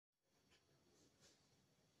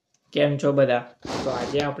કેમ છો બધા? તો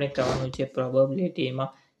આજે આપણે કરવાનું છે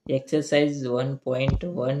પ્રોબેબિલિટીમાં એક્સરસાઇઝ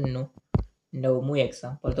 1.1 નું 9મું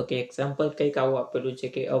એક્ઝામ્પલ. તો કે એક્ઝામ્પલ કંઈક આવું આપેલું છે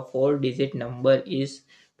કે અ 4 digit number is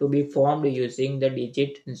to be formed using the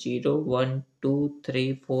digit 0, 1, 2, 3,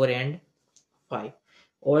 4 and 5.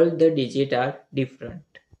 All the digits are different.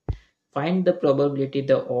 Find the probability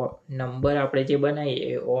the number આપણે જે બનાવીએ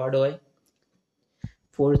એ ઓડ હોય,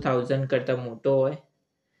 4000 કરતાં મોટો હોય,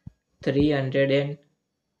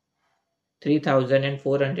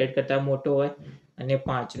 3400 કરતાં મોટો હોય અને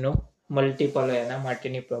 5નો મલ્ટિપલ હોય. એના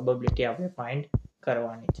માટેની પ્રોબેબિલિટી આપણે ફાઇન્ડ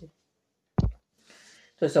કરવાની છે.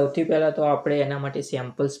 તો સૌથી પહેલાં તો આપણે એના માટે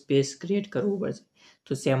સેમ્પલ સ્પેસ ક્રિએટ કરવું પડશે.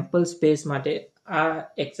 તો સેમ્પલ સ્પેસ માટે આ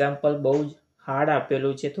એક્ઝામ્પલ બહુ જ હાર્ડ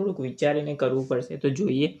આપેલું છે, થોડુંક વિચારીને કરવું પડશે. તો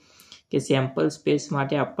જોઈએ કે સેમ્પલ સ્પેસ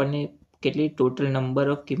માટે આપણને કેટલી ટોટલ નંબર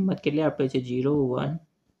ઓફ કિંમત કેટલી આપે છે? 0, 1,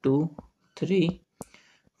 2, 3,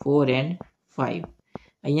 4 એન્ડ 5.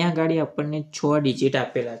 અહીંયા આગળ આપણને 6 ડિજિટ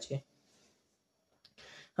આપેલા છે.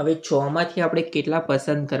 હવે 6 માંથી આપણે કેટલા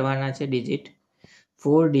પસંદ કરવાના છે ડિજિટ?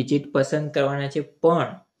 4 ડિજિટ પસંદ કરવાના છે, પણ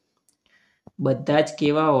બધા જ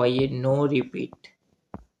કેવા હોય? નો રિપીટ.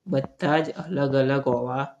 બધા જ અલગ અલગ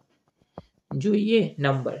હોવા જોઈએ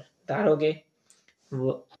નંબર. ધારો કે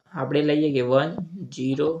આપણે લઈએ કે 1,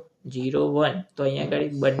 0, 0, 1. તો અહીંયા આગળ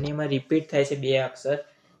બંનેમાં રિપીટ થાય છે 2 અક્ષર.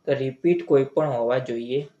 તો રિપીટ કોઈ પણ હોવા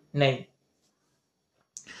જોઈએ નહીં.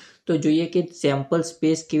 તો જોઈએ કે સેમ્પલ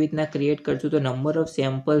સ્પેસ કેવી રીતના ક્રિએટ કરશું. તો number of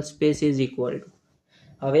sample space is equal to,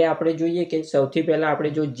 હવે આપણે જોઈએ કે સૌથી પહેલા આપણે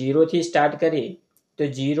જો 0 થી સ્ટાર્ટ કરીએ તો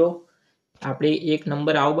 0 આપણે એક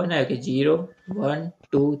નંબર આવો બનાવ્યો કે 0, 1,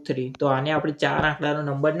 2, 3. તો આને આપણે 4 આંકડાનો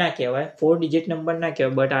નંબર ના કહેવાય, 4 ડિજિટ નંબર ના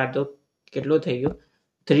કહેવાય, બટ આ તો કેટલો થઈ ગયો?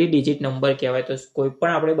 3 ડિજિટ નંબર કહેવાય. તો કોઈ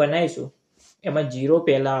પણ આપણે બનાવીશું એમાં 0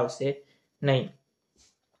 પહેલા આવશે નહીં.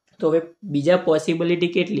 તો હવે બીજા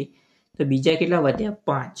પોસિબિલિટી કેટલી? તો બીજા કેટલા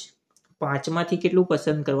વધ્યા? 5 માંથી કેટલું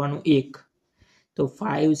પસંદ કરવાનું? 1. તો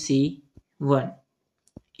 5C1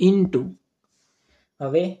 ઇન્ટુ,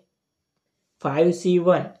 હવે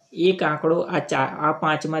 5C1 એક આંકડો આ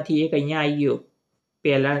 5 માંથી એક અહીંયા આવી ગયો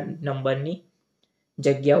પહેલા નંબરની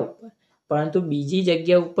જગ્યા ઉપર, પરંતુ બીજી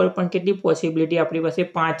જગ્યા ઉપર પણ કેટલી પોસિબિલિટી આપણી પાસે?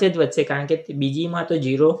 5 જ વધશે, કારણ કે બીજીમાં તો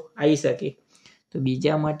 0 આવી શકે. તો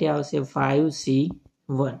બીજા માટે આવશે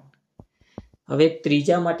 5C1. હવે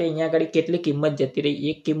ત્રીજા માટે અહીંયા આગળ કેટલી કિંમત જતી રહી?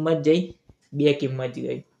 એક કિંમત જઈ, 2 કિંમત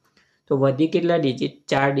ગઈ. તો વધી કેટલા ડિજિટ?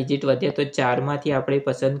 4 ડિજિટ વધ્યા. તો 4 માંથી આપણે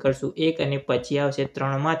પસંદ કરશું 1 અને પછી આવશે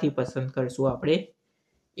 3 માંથી પસંદ કરશું આપણે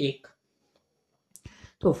 1.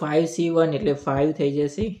 તો 5C1 એટલે 5 થઈ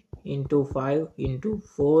જશે ઇન્ટુ 5 ઇન્ટુ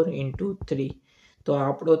 4 ઇન્ટુ 3. તો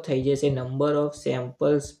આપણો થઈ જશે number of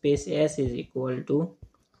sample space S is equal to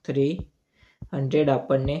 300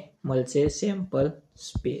 આપણને મળશે સેમ્પલ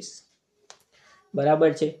સ્પેસ.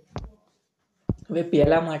 બરાબર છે. હવે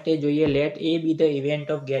પહેલા માટે જોઈએ late A B the event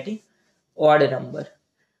of gating odd number.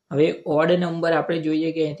 હવે ઓડ નંબર આપણે જોઈએ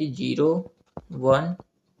કે અહીંથી 0, 1,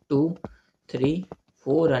 2, 3,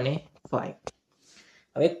 4 અને 5.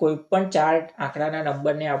 હવે કોઈ પણ 4 આંકડાના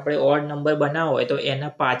નંબરને આપણે ઓડ નંબર બનાવવો હોય તો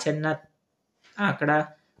એના પાછળના આંકડા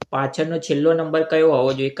પાછળનો છેલ્લો નંબર કયો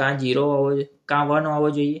હોવો જોઈએ? કાં 0 હોવો જોઈએ, કાં 1 હોવો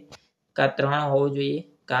જોઈએ, કાં 3 હોવો જોઈએ,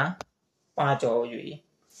 કાં 5 હોવો જોઈએ.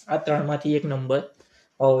 આ 3 માંથી એક નંબર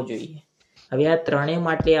હોવો જોઈએ. હવે આ ત્રણેય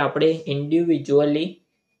માટે આપણે ઇન્ડિવિજ્યુઅલી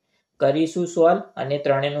કરીશું સોલ્વ અને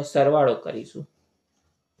ત્રણેયનો સરવાળો કરીશું.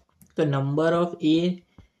 તો નંબર ઓફ એ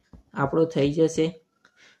આપણો થઈ જશે,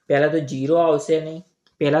 પહેલા તો 0 આવશે નહીં,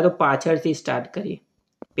 પહેલા તો પાછળથી સ્ટાર્ટ કરીએ.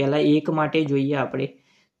 પહેલા 1 માટે જોઈએ આપણે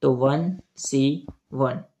તો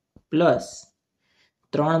 1C1 પ્લસ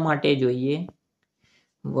 3 માટે જોઈએ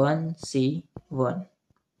 1C1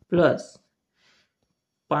 પ્લસ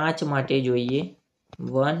 5 માટે જોઈએ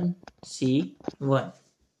 1C1.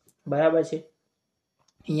 બરાબર છે.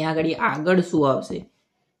 અહીંયા આગળ શું આવશે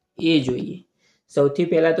એ જોઈએ. સૌથી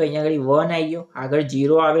પહેલા તો અહીંયા આગળ 1 આવી ગયો, આગળ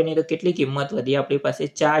 0 આવે નહીં તો કેટલી કિંમત વધી? આપણી પાસે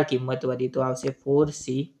 4 કિંમત વધી, તો આવશે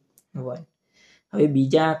 4C1. હવે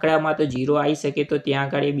બીજા આંકડામાં તો 0 આવી શકે તો ત્યાં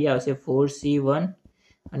આગળ બી આવશે 4C1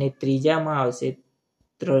 અને ત્રીજામાં આવશે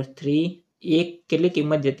 3. એક કેટલી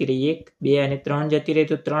કિંમત જતી રહી? 1, 2 અને 3 જતી રહી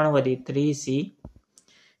તો 3 વધી, 3C1.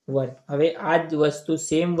 હવે આ જ વસ્તુ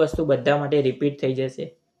સેમ વસ્તુ બધા માટે રિપીટ થઈ જશે.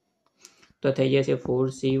 તો થઈ જશે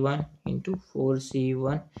 4C1 into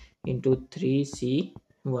 4C1 into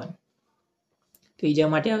 3C1. ત્રીજા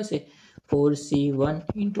માટે આવશે 4C1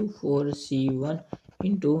 into 4C1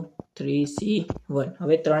 into 3C1.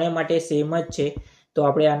 હવે ત્રણેય માટે સેમ જ છે, તો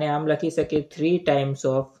આપણે આને આમ લખી શકીએ 3 ટાઈમ્સ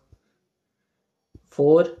ઓફ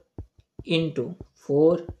 4 ઇન્ટુ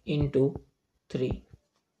 4 ઇન્ટુ 3.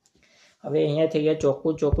 હવે અહીંયા થઈ ગયા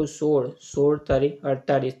ચોખ્ખું 16, 16 તારીખ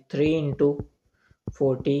 48, 3 ઇન્ટુ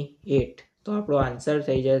 148. તો આપણો આન્સર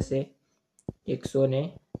થઈ જશે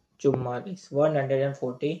 144.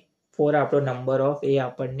 144 આપણો નંબર ઓફ એ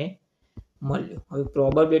આપણને મળ્યો. હવે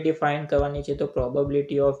પ્રોબેબિલિટી ફાઇન્ડ કરવાની છે, તો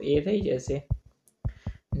પ્રોબેબિલિટી ઓફ એ થઈ જશે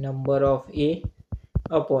number of A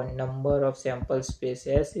upon number of sample space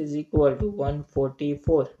S is equal to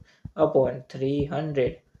 144 upon 300.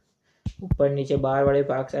 ઉપર નીચે 12 વડે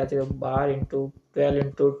ભાગ સાથે 12 into 12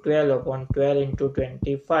 into 12 upon 12 into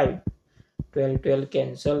 25. 12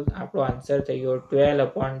 cancel. આપણો આન્સર થઈ ગયો 12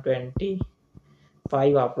 upon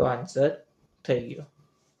 25 આપણો આન્સર થઈ ગયો.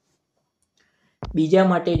 બીજા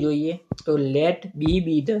માટે જોઈએ તો let B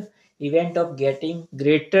be the event of getting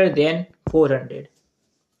greater than 4000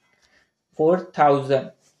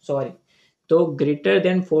 તો greater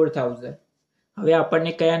than 4000. હવે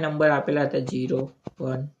આપણને કયા નંબર આપેલા હતા? 0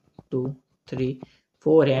 1 2 3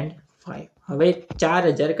 4 and 5. હવે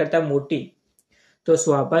 4000 કરતા મોટી, તો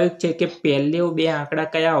સ્વાભાવિક છે કે પહેલે બે આંકડા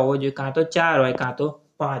કયા હોવો જોઈએ? કાં તો 4 હોય કાં તો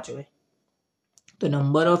 5 હોય. તો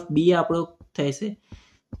નંબર ઓફ બી આપણો થશે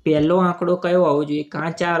પહેલો આંકડો કયો હોવો જોઈએ? કાં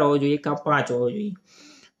 4 હોવો જોઈએ કાં 5 હોવો જોઈએ.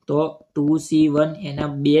 તો 2C1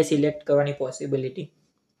 એના 2 સિલેક્ટ કરવાની પોસિબિલિટી.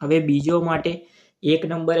 હવે બીજો માટે એક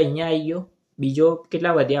નંબર અહીંયા આવી ગયો, બીજો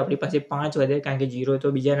કેટલા વધ્યા આપણી પાસે? 5 વધે, કારણ કે 0 તો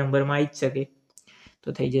બીજા નંબરમાં આવી જ શકે. તો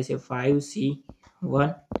થઈ જશે 5C1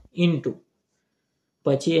 ઇન્ટુ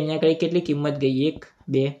પછી અહીંયા કઈ કેટલી કિંમત ગઈ? 1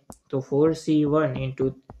 2. તો 4C1 ઇન્ટુ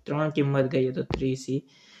 3 કિંમત ગઈ તો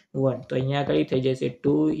 3C1. તો અહીંયા કઈ થઈ જશે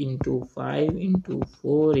 2 ઇન્ટુ 5 ઇન્ટુ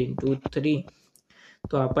 4 ઇન્ટુ 3.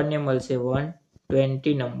 તો આપણને મળશે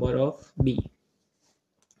 120 નંબર ઓફ બી.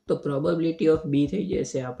 તો પ્રોબેબિલિટી ઓફ બી થઈ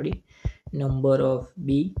જશે આપણી number of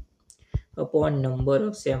B upon number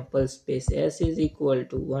of sample space S is equal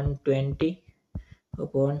to 120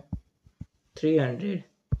 upon 300.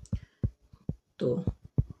 તો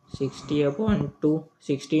 60 upon 2,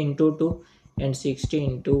 60 into 2 and 60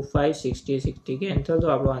 into 5, 60 cancel. તો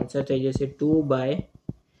આપણો આન્સર થઈ જશે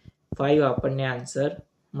 2/5 આપણને આન્સર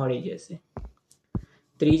મળી જશે.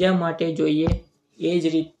 ત્રીજા માટે જોઈએ એ જ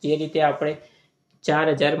જે રીતે આપણે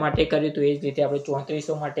 4000 માટે કર્યું તો એ જ રીતે આપણે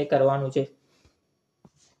 3400 માટે કરવાનું છે.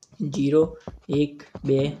 0 1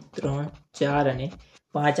 2 3 4 અને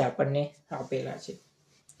 5 આપણને આપેલા છે.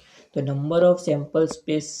 તો number of sample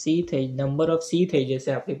space number of C થઈ જશે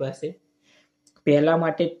આપણી પાસે. પહેલા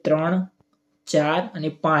માટે 3 4 અને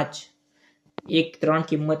 5 એક 3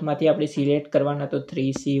 કિંમતમાંથી આપણે સિલેક્ટ કરવાના. તો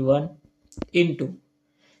 3C1 ઇન્ટુ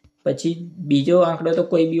પછી બીજો આંકડો તો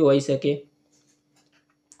કોઈ બી હોઈ શકે,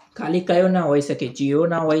 ખાલી કયો ના હોઈ શકે? 0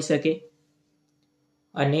 ના હોઈ શકે.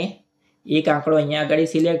 અને એક આંકડો અહીંયા આગળ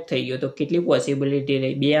સિલેક્ટ થઈ ગયો તો કેટલી પોસિબિલિટી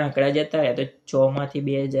રહી? બે આંકડા જતા રહ્યા તો 6 માંથી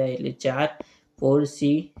 2 જાય એટલે 4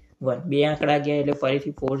 4C1. બે આંકડા ગયા એટલે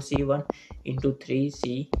ફરીથી 4C1 ઇન્ટુ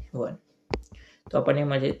 3C1. તો આપણને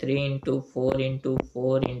મળશે 3 ઇન્ટુ 4 ઇન્ટુ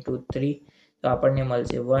 4 ઇન્ટુ 3. તો આપણને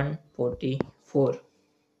મળશે 144.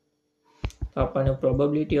 તો આપણને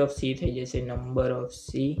પ્રોબેબિલિટી ઓફ સી થઈ જશે number of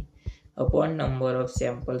C upon number of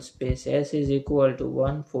sample space S is equal to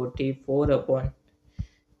 144 upon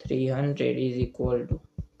 300 is equal to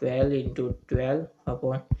 12 into 12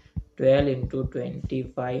 upon 12 into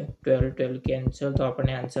 25. 12 cancel. તો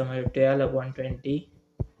આપણને આન્સર મળ્યો 12 upon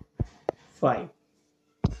 25.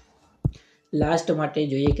 લાસ્ટ માટે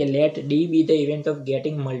જોઈએ કે let D be the event of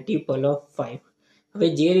getting multiple of 5. હવે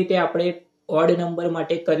જે રીતે આપણે ઓડ નંબર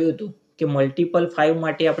માટે કર્યું હતું કે મલ્ટિપલ 5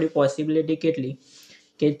 માટે આપણી પોસિબિલિટી કેટલી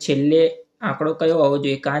કે છેલ્લે આંકડો કયો હોવો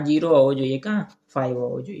જોઈએ? કાં 0 હોવો જોઈએ કાં 5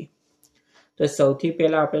 હોવો જોઈએ. તો સૌથી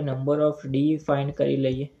પહેલા આપણે નંબર ઓફ ડી ફાઇન્ડ કરી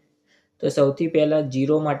લઈએ. તો સૌથી પહેલા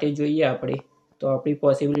 0 માટે જોઈએ આપણે, તો આપણી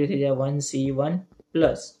પોસિબિલિટી થઈ જાય 1C1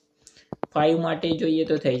 પ્લસ 5 માટે જોઈએ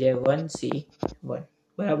તો થઈ જાય 1C1.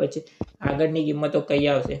 બરાબર છે. આગળની કિંમતો કઈ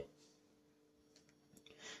આવશે?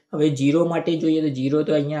 હવે 0 માટે જોઈએ તો 0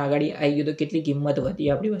 તો અહીંયા આગળ આવી ગયું તો કેટલી કિંમત વધી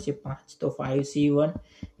આપણી પાસે? 5. તો 5C1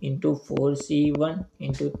 into 4C1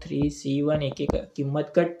 into 3C1 એક એક કિંમત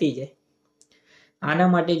ઘટતી જાય. આના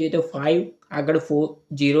માટે જોઈએ તો 5 આગળ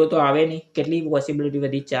 0 તો આવે નહીં, કેટલી પોસિબિલિટી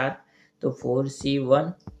વધી? 4. તો 4C1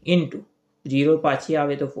 ઇન્ટુ 0 પાછી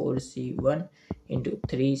આવે તો 4C1 ઇન્ટુ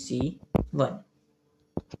 3C1.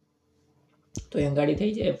 તો અંગાડી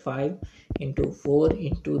થઈ જાય 5 into 4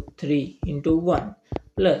 into 3 into 1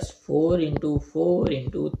 plus 4 into 4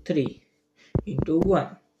 into 3 into 1.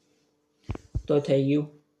 તો થઈ ગયું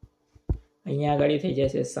અહીંયા આગળ થઈ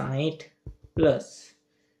જશે 60 પ્લસ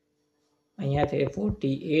અહીંયા થઈ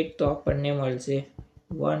 48. તો આપણને મળશે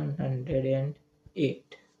 108.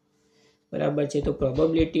 બરાબર છે. તો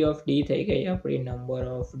પ્રોબેબિલિટી ઓફ ડી થઈ ગઈ આપણી number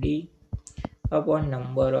of D upon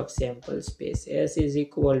number of sample space S is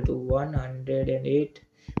equal to 108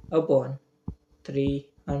 upon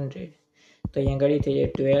 300. તો અહીંયા આગળ થઈ જાય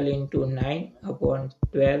 12 into 9 upon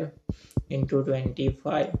 12 into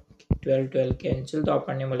 25. 12 કેન્સલ, તો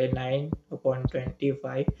આપણને મળે 9 upon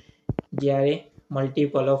 25 જ્યારે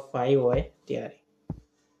મલ્ટિપલ ઓફ 5 હોય ત્યારે.